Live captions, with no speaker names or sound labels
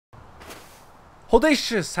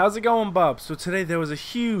Audacious, how's it going, bub? So today there was a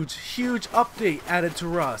huge update added to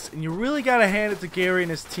Rust, and you really gotta hand it to Gary and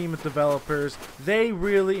his team of developers. They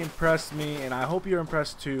really impressed me, and I hope you're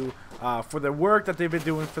impressed too, for the work that they've been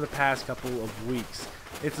doing for the past couple of weeks.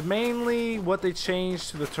 It's mainly what they changed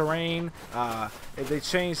to the terrain. They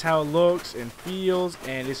changed how it looks and feels,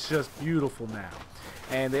 and it's just beautiful now.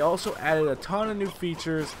 And they also added a ton of new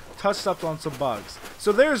features, touched up on some bugs.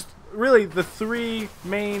 So there's really the three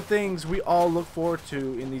main things we all look forward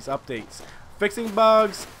to in these updates: fixing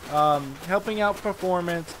bugs, helping out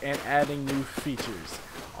performance, and adding new features.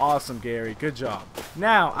 Awesome, Gary, good job.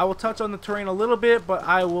 Now I will touch on the terrain a little bit, but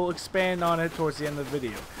I will expand on it towards the end of the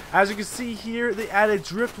video. As you can see here, they added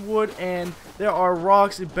driftwood and there are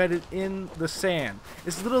rocks embedded in the sand.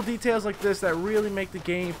 It's little details like this that really make the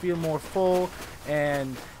game feel more full,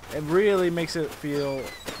 and it really makes it feel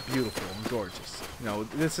beautiful and gorgeous. You know,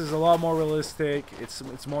 this is a lot more realistic,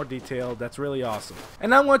 it's more detailed. That's really awesome.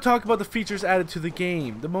 And now I'm going to talk about the features added to the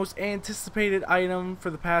game. The most anticipated item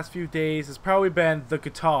for the past few days has probably been the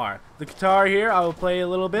guitar. The guitar here, I will play a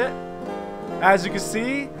little bit. As you can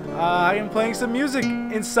see, I am playing some music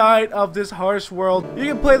inside of this harsh world. You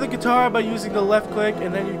can play the guitar by using the left click,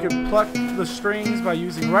 and then you can pluck the strings by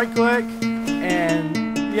using right click. And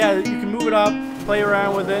yeah, you can move it up, play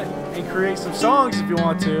around with it, and create some songs if you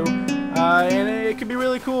want to. And it can be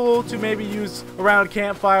really cool to maybe use around a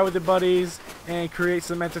campfire with your buddies and create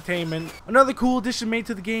some entertainment. Another cool addition made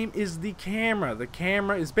to the game is the camera. The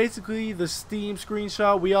camera is basically the Steam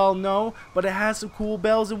screenshot we all know, but it has some cool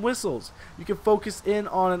bells and whistles. You can focus in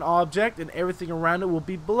on an object and everything around it will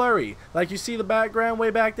be blurry. Like you see the background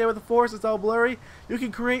way back there with the forest, it's all blurry. You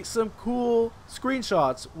can create some cool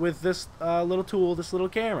screenshots with this little tool, this little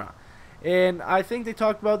camera. And I think they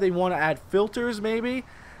talked about they want to add filters, maybe,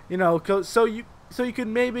 you know, so you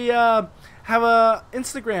can maybe have a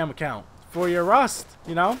Instagram account for your Rust,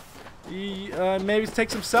 you know, maybe take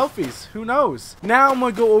some selfies, who knows. Now I'm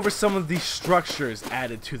gonna go over some of the structures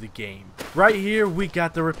added to the game. Right here we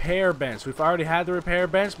got the repair bench. We've already had the repair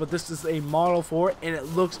bench, but this is a model for it, and it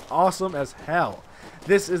looks awesome as hell.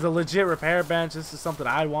 This is a legit repair bench. This is something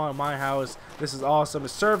I want in my house. This is awesome. It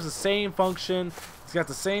serves the same function. It's got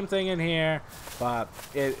the same thing in here, but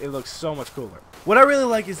it looks so much cooler. What I really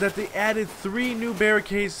like is that they added 3 new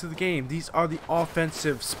barricades to the game. These are the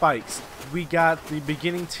offensive spikes. We got the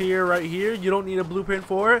beginning tier right here. You don't need a blueprint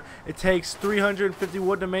for it. It takes 350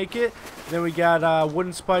 wood to make it. Then we got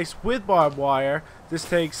wooden spikes with barbed wire. This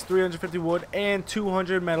takes 350 wood and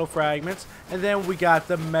 200 metal fragments. And then we got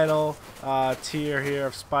the metal tier here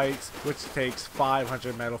of spikes, which takes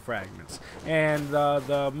 500 metal fragments. And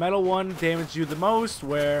the metal one damage you the most,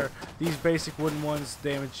 where these basic wooden ones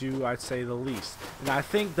damage you, I'd say, the least. And I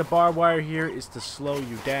think the barbed wire here is to slow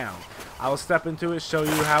you down. I will step into it, show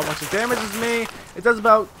you how much it damages me. It does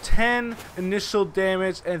about 10 initial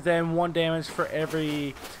damage, and then 1 damage for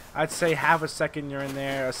every, I'd say, half a second you're in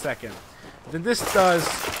there, a second. Then this does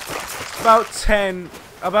about 10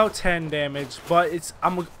 damage, but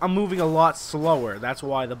I'm moving a lot slower. That's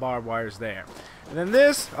why the barbed wire is there. And then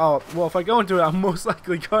this, oh well, if I go into it, I'm most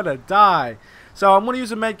likely gonna die. So I'm gonna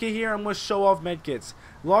use a medkit here. I'm gonna show off medkits.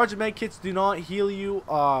 Large medkits do not heal you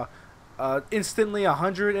instantly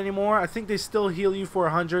 100 anymore. I think they still heal you for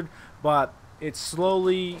 100, but it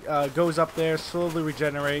slowly goes up there, slowly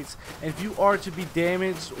regenerates. And if you are to be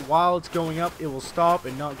damaged while it's going up, it will stop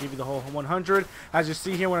and not give you the whole 100. As you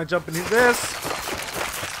see here, when I jump into this,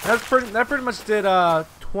 that pretty much did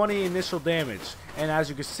 20 initial damage. And as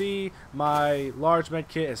you can see, my large med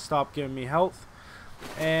kit has stopped giving me health.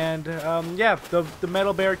 And yeah, the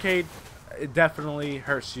metal barricade, it definitely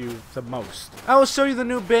hurts you the most. I will show you the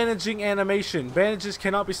new bandaging animation. Bandages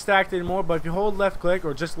cannot be stacked anymore, but if you hold left click,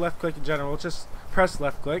 or just left click in general, just press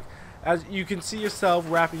left click, as you can see yourself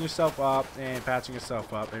wrapping yourself up and patching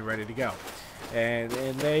yourself up and ready to go. And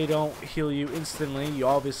they don't heal you instantly. You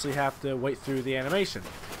obviously have to wait through the animation.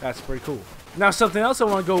 That's pretty cool. Now, something else I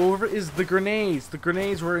want to go over is the grenades. The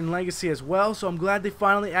grenades were in Legacy as well, so I'm glad they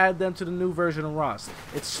finally added them to the new version of Rust.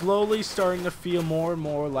 It's slowly starting to feel more and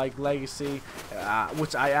more like Legacy,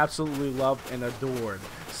 which I absolutely loved and adored.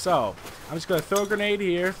 So, I'm just going to throw a grenade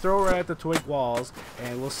here, throw it right at the twig walls,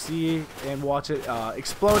 and we'll see and watch it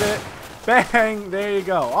explode it. Bang! There you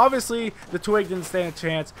go. Obviously, the twig didn't stand a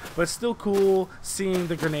chance, but it's still cool seeing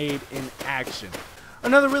the grenade in action.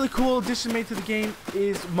 Another really cool addition made to the game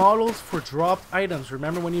is models for dropped items.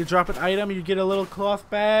 Remember, when you drop an item, you get a little cloth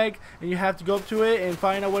bag, and you have to go up to it and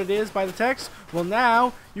find out what it is by the text? Well,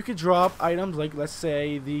 now, you can drop items like, let's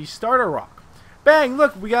say, the starter rock. Bang!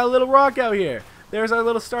 Look, we got a little rock out here. There's our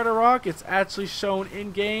little starter rock. It's actually shown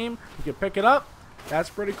in-game. You can pick it up. That's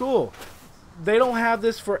pretty cool. they don't have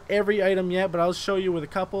this for every item yet, but I'll show you with a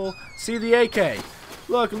couple. See the AK.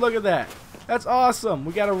 Look at that. That's awesome.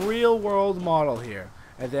 We got a real world model here.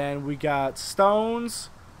 And then we got stones.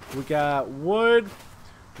 We got wood.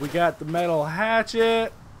 We got the metal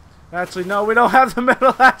hatchet. Actually, no, we don't have the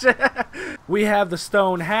metal hatchet. We have the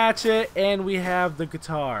stone hatchet, and we have the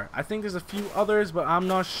guitar. I think there's a few others, but I'm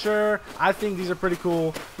not sure. I think these are pretty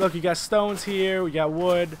cool. Look, you got stones here. We got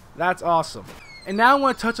wood. That's awesome. And now I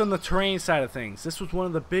want to touch on the terrain side of things. This was one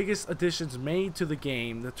of the biggest additions made to the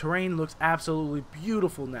game. The terrain looks absolutely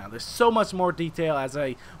beautiful now. There's so much more detail, as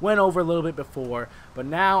I went over a little bit before. But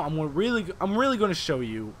now I'm really going to show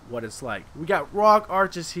you what it's like. We got rock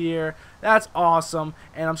arches here. That's awesome.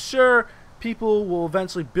 And I'm sure people will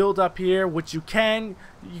eventually build up here, which you can.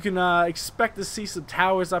 You can expect to see some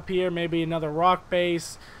towers up here, maybe another rock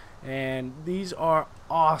base. And these are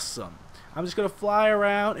awesome. I'm just going to fly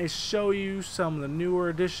around and show you some of the newer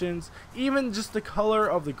additions, even just the color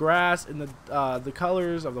of the grass and the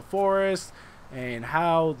colors of the forest and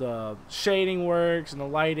how the shading works and the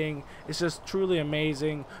lighting. It's just truly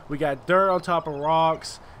amazing. We got dirt on top of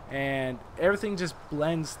rocks, and everything just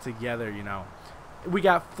blends together, you know. We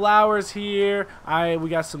got flowers here. We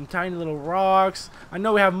got some tiny little rocks. I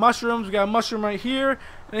know we have mushrooms. We got a mushroom right here,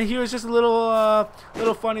 and here's just a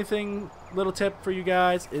little funny thing. Little tip for you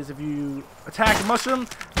guys is if you attack a mushroom,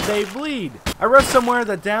 they bleed. I read somewhere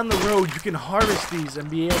that down the road you can harvest these and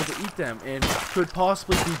be able to eat them, and could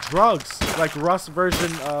possibly be drugs, like Rust's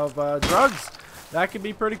version of drugs. That could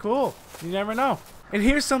be pretty cool. You never know. And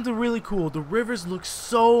here's something really cool. The rivers look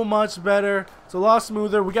so much better. It's a lot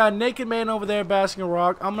smoother. We got a naked man over there basking a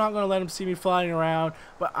rock. I'm not going to let him see me flying around,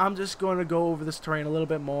 but I'm just going to go over this terrain a little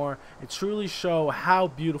bit more and truly show how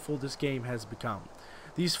beautiful this game has become.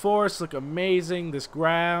 These forests look amazing. This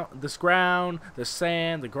ground, the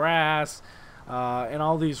sand, the grass, and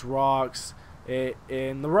all these rocks.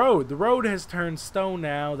 And the road has turned stone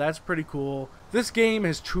now. That's pretty cool. This game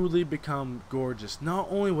has truly become gorgeous. Not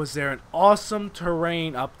only was there an awesome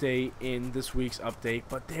terrain update in this week's update,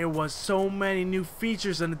 but there was so many new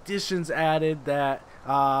features and additions added that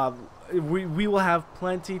we will have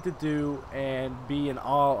plenty to do and be in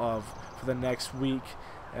awe of for the next week.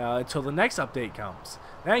 Until the next update comes.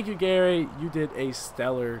 Thank you, Gary. You did a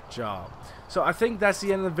stellar job. So I think that's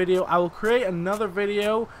the end of the video. I will create another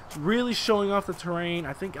video really showing off the terrain.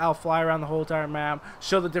 I think I'll fly around the whole entire map,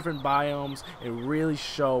 show the different biomes, and really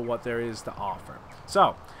show what there is to offer.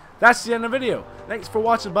 So that's the end of the video. Thanks for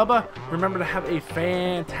watching, Bubba. Remember to have a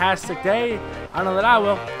fantastic day. I know that I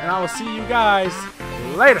will, and I will see you guys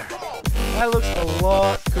later. That looks a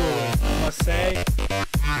lot cooler, I must say.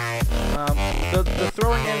 The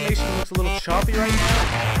throwing animation looks a little choppy right now.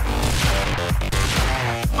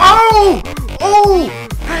 Oh! Oh!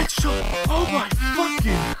 Headshot! Oh my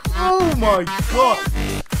fucking... Oh my god!